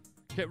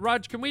 Okay,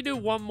 Raj, can we do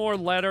one more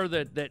letter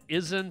that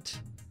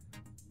isn't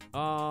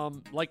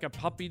like a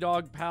Puppy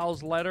Dog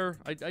Pals letter?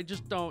 I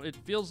just don't. It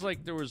feels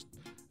like there was,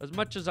 as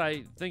much as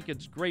I think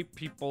it's great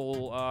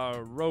people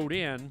wrote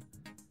in,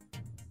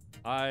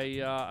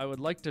 I would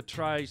like to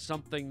try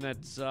something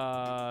that's,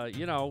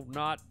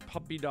 not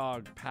Puppy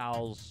Dog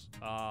Pals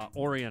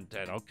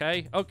oriented,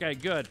 okay? Okay,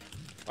 good.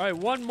 All right,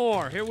 one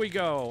more. Here we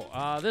go.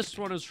 This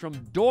one is from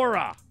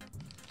Dora.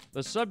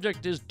 The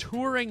subject is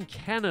touring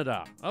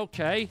Canada.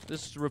 Okay,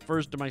 this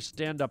refers to my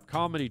stand-up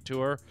comedy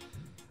tour.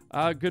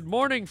 Good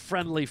morning,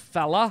 friendly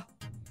fella.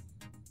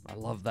 I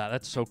love that.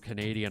 That's so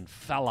Canadian.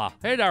 Fella.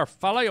 Hey there,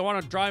 fella. You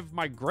want to drive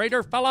my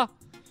grader, fella?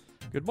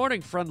 Good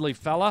morning, friendly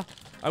fella.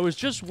 I was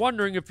just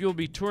wondering if you'll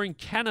be touring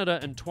Canada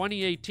in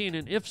 2018,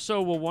 and if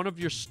so, will one of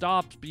your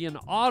stops be in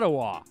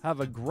Ottawa? Have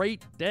a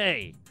great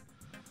day.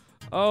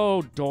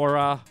 Oh,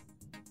 Dora.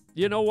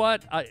 You know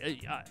what?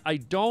 I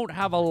don't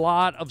have a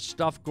lot of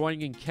stuff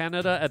going in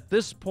Canada. At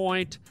this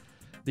point,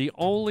 the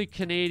only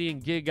Canadian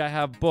gig I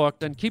have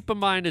booked, and keep in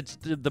mind it's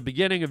the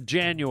beginning of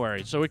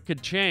January, so it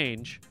could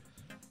change,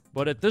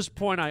 but at this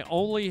point I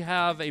only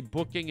have a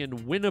booking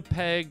in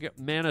Winnipeg,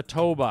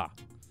 Manitoba,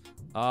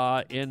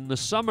 in the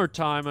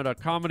summertime at a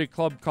comedy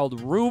club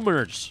called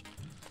Rumors.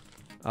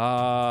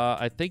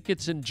 I think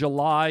it's in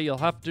July. You'll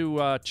have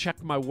to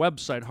check my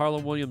website,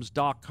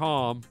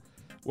 harlanwilliams.com,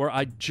 where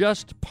I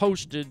just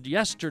posted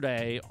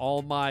yesterday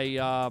all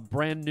my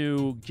brand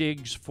new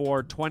gigs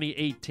for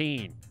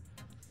 2018.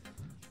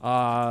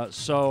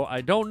 So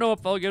I don't know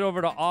if I'll get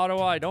over to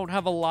Ottawa. I don't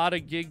have a lot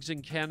of gigs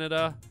in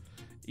Canada.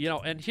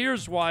 And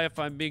here's why, if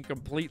I'm being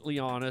completely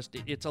honest.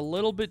 It's a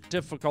little bit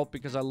difficult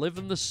because I live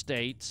in the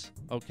States,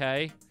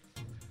 okay?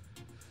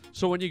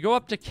 So when you go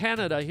up to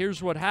Canada,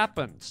 here's what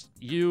happens.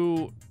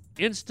 You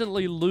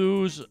instantly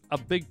lose a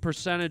big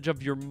percentage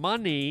of your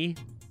money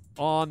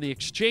on the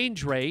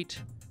exchange rate,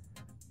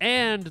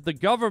 and the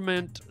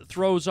government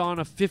throws on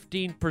a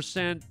 15%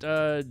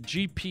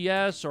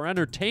 GPS or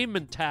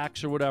entertainment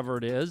tax or whatever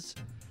it is.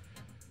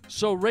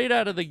 So right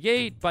out of the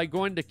gate, by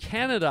going to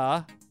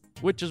Canada,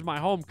 which is my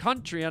home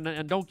country,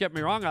 and don't get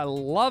me wrong, I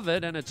love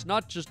it, and it's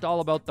not just all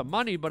about the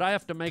money, but I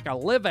have to make a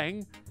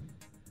living.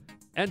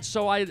 And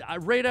so I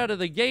right out of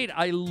the gate,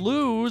 I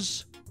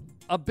lose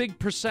a big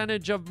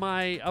percentage of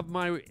my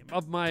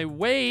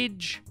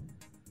wage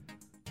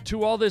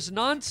to all this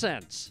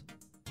nonsense.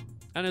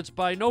 And it's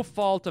by no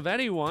fault of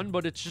anyone,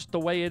 but it's just the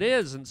way it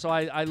is. And so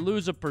I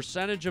lose a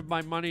percentage of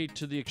my money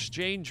to the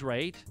exchange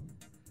rate.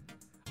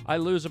 I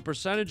lose a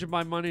percentage of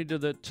my money to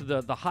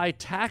the high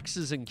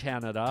taxes in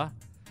Canada.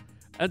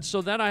 And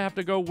so then I have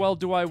to go, well,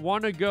 do I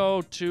want to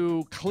go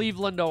to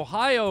Cleveland,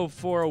 Ohio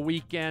for a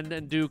weekend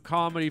and do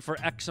comedy for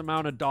X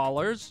amount of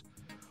dollars?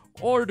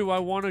 Or do I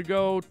want to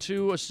go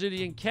to a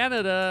city in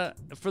Canada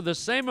for the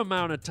same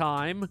amount of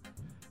time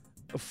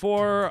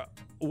for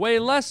way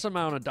less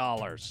amount of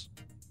dollars?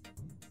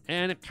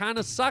 And it kind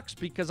of sucks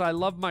because I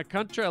love my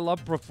country. I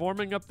love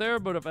performing up there.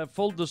 But if at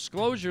full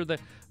disclosure,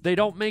 they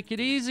don't make it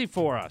easy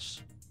for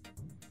us.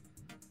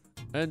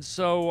 And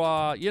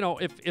so,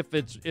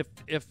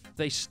 if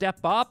they step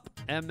up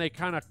and they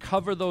kind of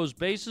cover those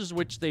bases,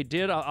 which they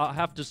did, I'll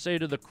have to say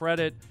to the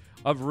credit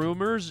of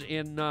rumors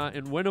in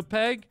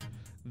Winnipeg,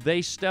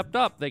 they stepped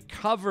up. They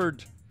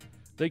covered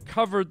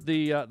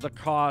the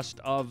cost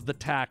of the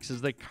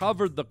taxes. They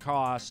covered the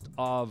cost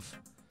of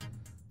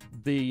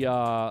the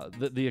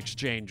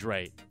exchange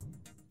rate.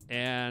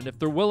 And if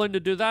they're willing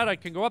to do that, I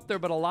can go up there.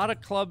 But a lot of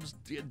clubs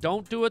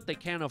don't do it. They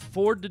can't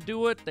afford to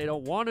do it. They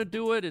don't want to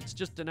do it. It's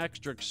just an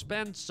extra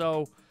expense.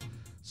 So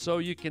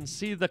you can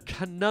see the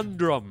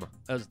conundrum,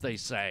 as they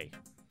say.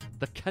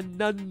 The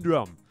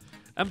conundrum.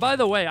 And by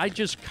the way, I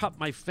just cut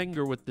my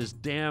finger with this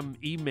damn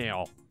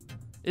email.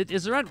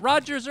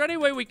 Roger, is there any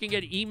way we can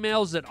get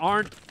emails that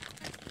aren't...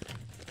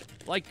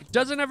 Like,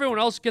 doesn't everyone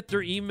else get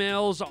their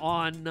emails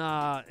on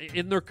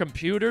in their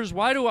computers?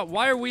 Why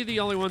are we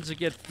the only ones that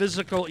get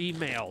physical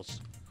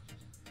emails?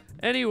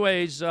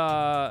 Anyways,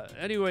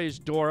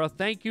 Dora,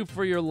 thank you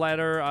for your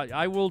letter.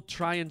 I will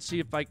try and see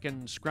if I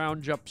can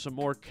scrounge up some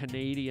more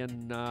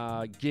Canadian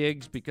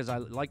gigs because,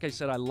 like I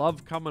said, I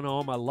love coming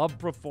home. I love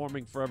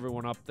performing for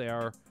everyone up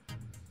there.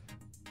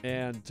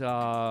 And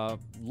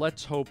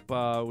let's hope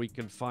we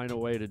can find a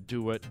way to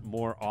do it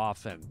more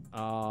often.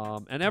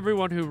 And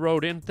everyone who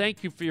wrote in,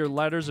 thank you for your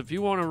letters. If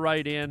you want to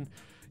write in,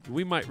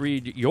 we might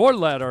read your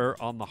letter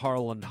on the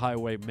Harland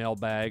Highway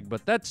mailbag.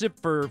 But that's it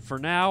for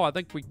now. I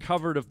think we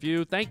covered a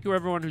few. Thank you,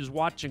 everyone who's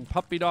watching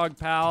Puppy Dog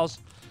Pals.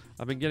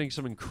 I've been getting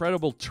some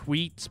incredible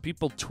tweets.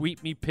 People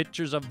tweet me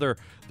pictures of their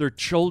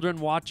children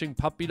watching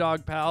Puppy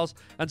Dog Pals.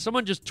 And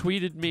someone just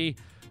tweeted me,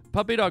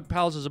 Puppy Dog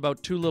Pals is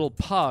about two little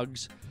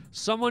pugs.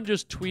 Someone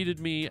just tweeted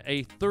me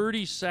a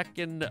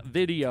 30-second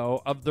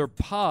video of their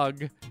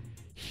pug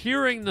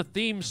hearing the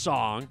theme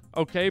song,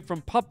 okay,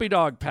 from Puppy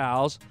Dog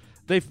Pals.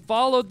 They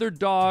followed their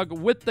dog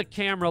with the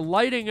camera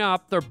lighting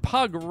up. Their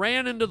pug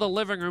ran into the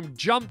living room,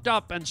 jumped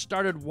up, and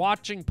started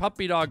watching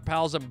Puppy Dog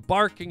Pals and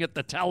barking at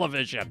the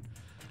television.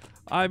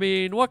 I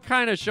mean, what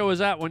kind of show is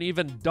that when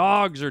even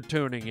dogs are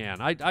tuning in?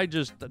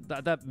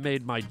 That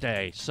made my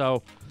day.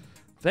 So...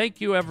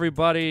 thank you,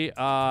 everybody.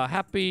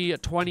 Happy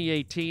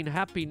 2018.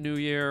 Happy New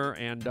Year.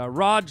 And,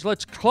 Raj,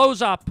 let's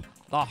close up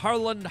the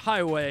Harland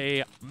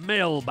Highway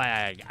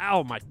mailbag.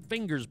 Ow, my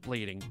finger's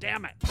bleeding.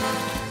 Damn it.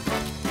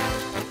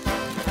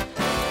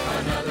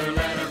 Another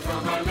letter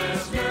from our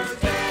listener,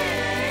 Dave.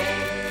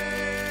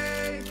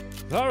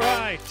 All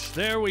right,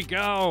 there we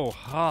go.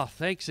 Oh,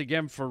 thanks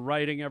again for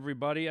writing,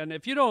 everybody. And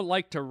if you don't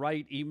like to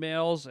write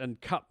emails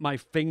and cut my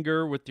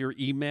finger with your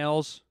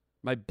emails,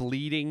 my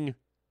bleeding,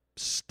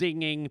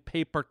 stinging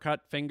paper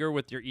cut finger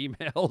with your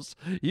emails,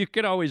 you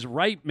can always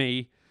write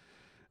me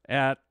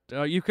at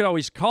you could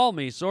always call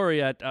me,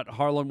 at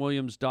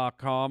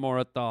harlandwilliams.com or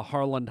at the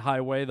Harland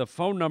Highway. The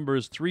phone number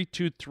is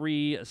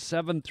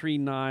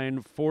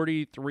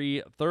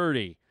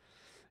 323-739-4330.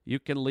 You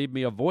can leave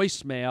me a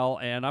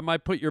voicemail, and I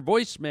might put your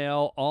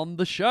voicemail on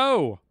the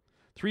show.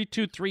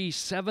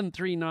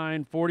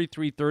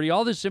 323-739-4330.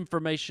 All this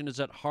information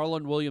is at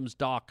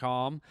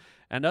harlandwilliams.com.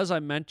 And as I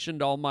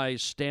mentioned, all my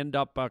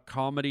stand-up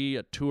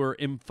comedy tour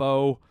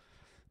info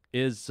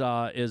is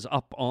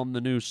up on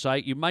the new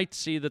site. You might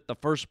see that the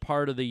first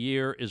part of the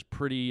year is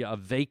pretty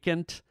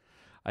vacant.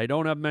 I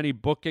don't have many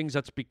bookings.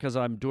 That's because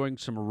I'm doing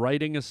some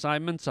writing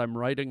assignments. I'm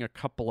writing a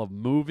couple of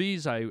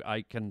movies.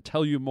 I can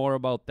tell you more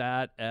about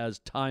that as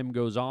time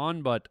goes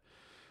on, but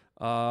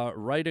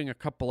writing a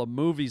couple of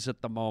movies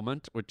at the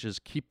moment, which is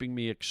keeping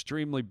me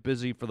extremely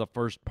busy for the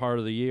first part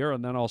of the year,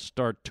 and then I'll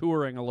start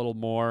touring a little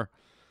more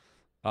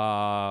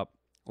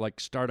like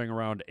starting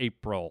around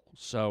April.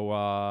 So,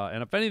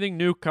 and if anything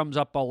new comes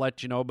up, I'll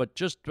let you know. But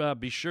just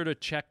be sure to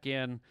check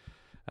in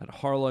at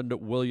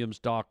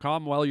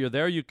harlandwilliams.com. While you're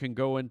there, you can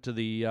go into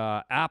the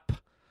app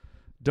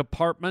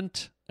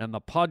department and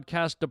the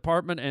podcast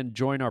department and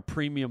join our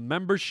premium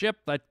membership.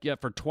 That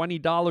for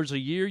 $20 a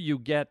year, you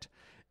get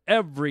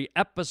every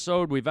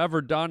episode we've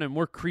ever done, and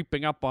we're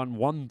creeping up on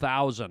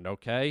 1,000,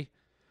 okay?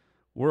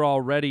 We're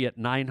already at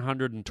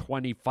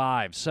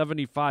 925,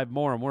 75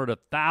 more, and we're at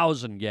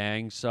 1,000,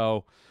 gang.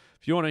 So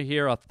if you want to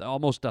hear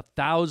almost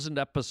 1,000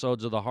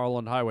 episodes of the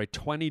Harland Highway,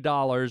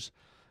 $20,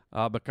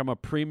 become a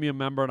premium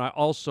member. And I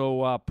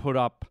also put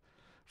up,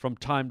 from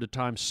time to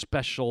time,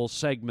 special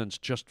segments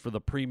just for the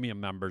premium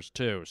members,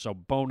 too. So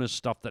bonus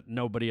stuff that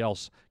nobody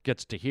else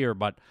gets to hear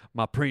but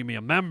my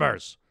premium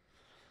members.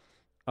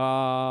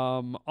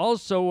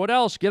 Also, what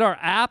else? Get our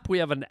app. We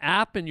have an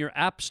app in your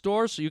app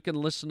store, so you can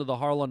listen to the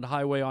Harland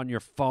Highway on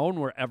your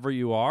phone wherever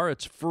you are.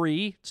 It's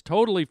free. It's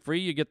totally free.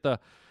 You get the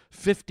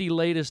 50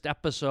 latest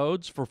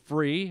episodes for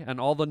free, and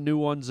all the new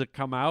ones that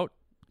come out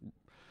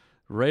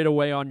right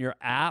away on your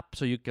app,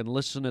 so you can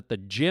listen at the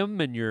gym,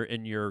 in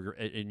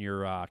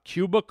your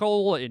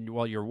cubicle,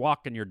 while you're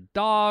walking your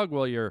dog,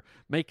 while you're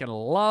making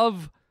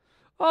love.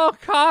 Oh,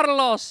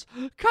 Carlos,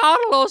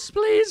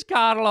 please,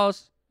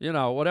 Carlos. You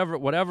know,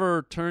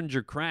 whatever turns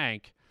your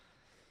crank,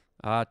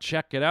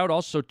 check it out.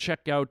 Also,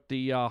 check out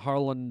the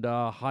Harland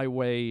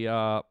Highway,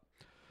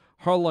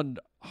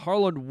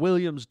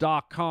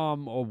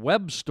 harlandwilliams.com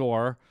web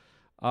store.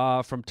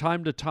 From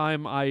time to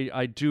time,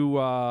 I do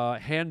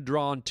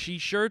hand-drawn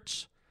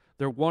T-shirts.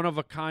 They're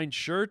one-of-a-kind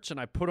shirts,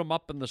 and I put them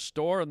up in the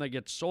store, and they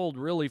get sold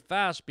really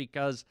fast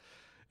because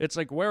it's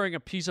like wearing a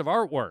piece of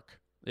artwork.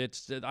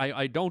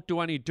 I don't do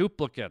any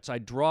duplicates. I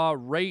draw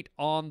right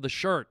on the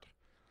shirt.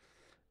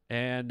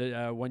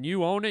 And when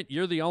you own it,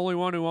 you're the only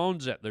one who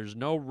owns it. There's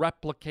no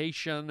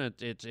replication.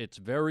 It's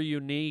very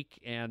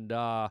unique, and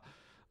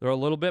they're a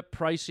little bit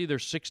pricey. They're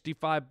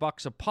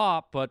 $65 a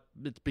pop, but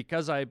it's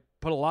because I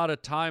put a lot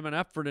of time and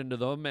effort into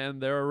them,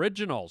 and they're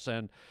originals.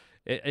 And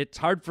it's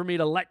hard for me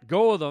to let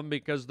go of them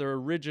because they're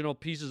original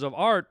pieces of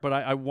art, but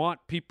I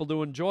want people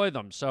to enjoy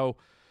them. So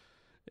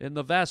in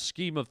the vast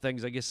scheme of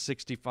things, I guess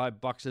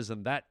 $65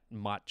 isn't that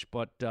much,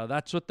 but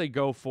that's what they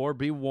go for.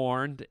 Be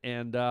warned.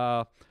 And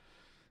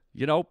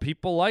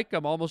people like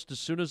them. Almost as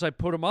soon as I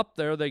put them up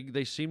there,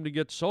 they seem to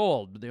get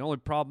sold. The only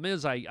problem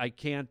is I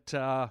can't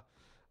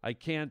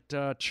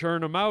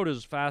churn them out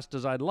as fast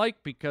as I'd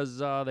like because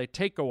they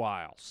take a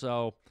while.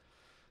 So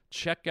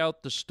check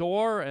out the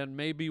store, and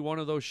maybe one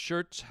of those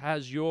shirts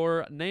has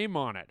your name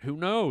on it. Who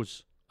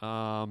knows?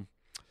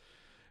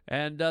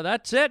 And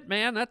that's it,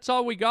 man. That's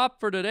all we got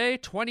for today.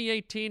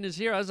 2018 is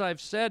here. As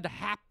I've said,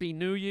 Happy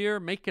New Year.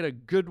 Make it a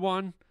good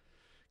one.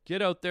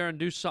 Get out there and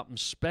do something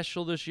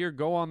special this year.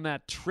 Go on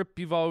that trip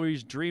you've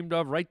always dreamed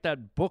of. Write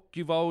that book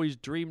you've always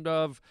dreamed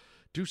of.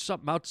 Do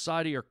something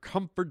outside of your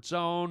comfort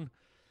zone.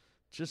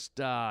 Just,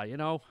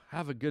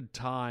 have a good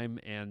time,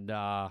 and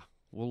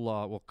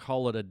we'll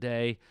call it a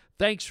day.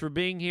 Thanks for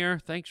being here.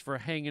 Thanks for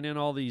hanging in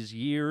all these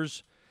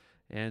years.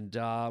 And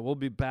we'll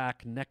be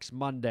back next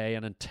Monday.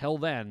 And until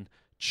then,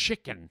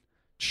 chicken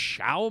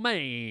chow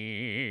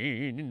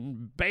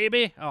mein,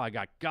 baby. Oh, I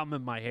got gum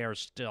in my hair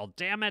still.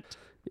 Damn it.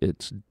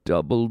 It's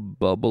double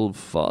bubble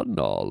fun,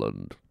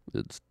 Holland.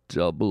 It's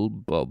double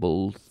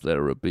bubble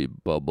therapy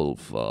bubble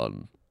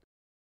fun.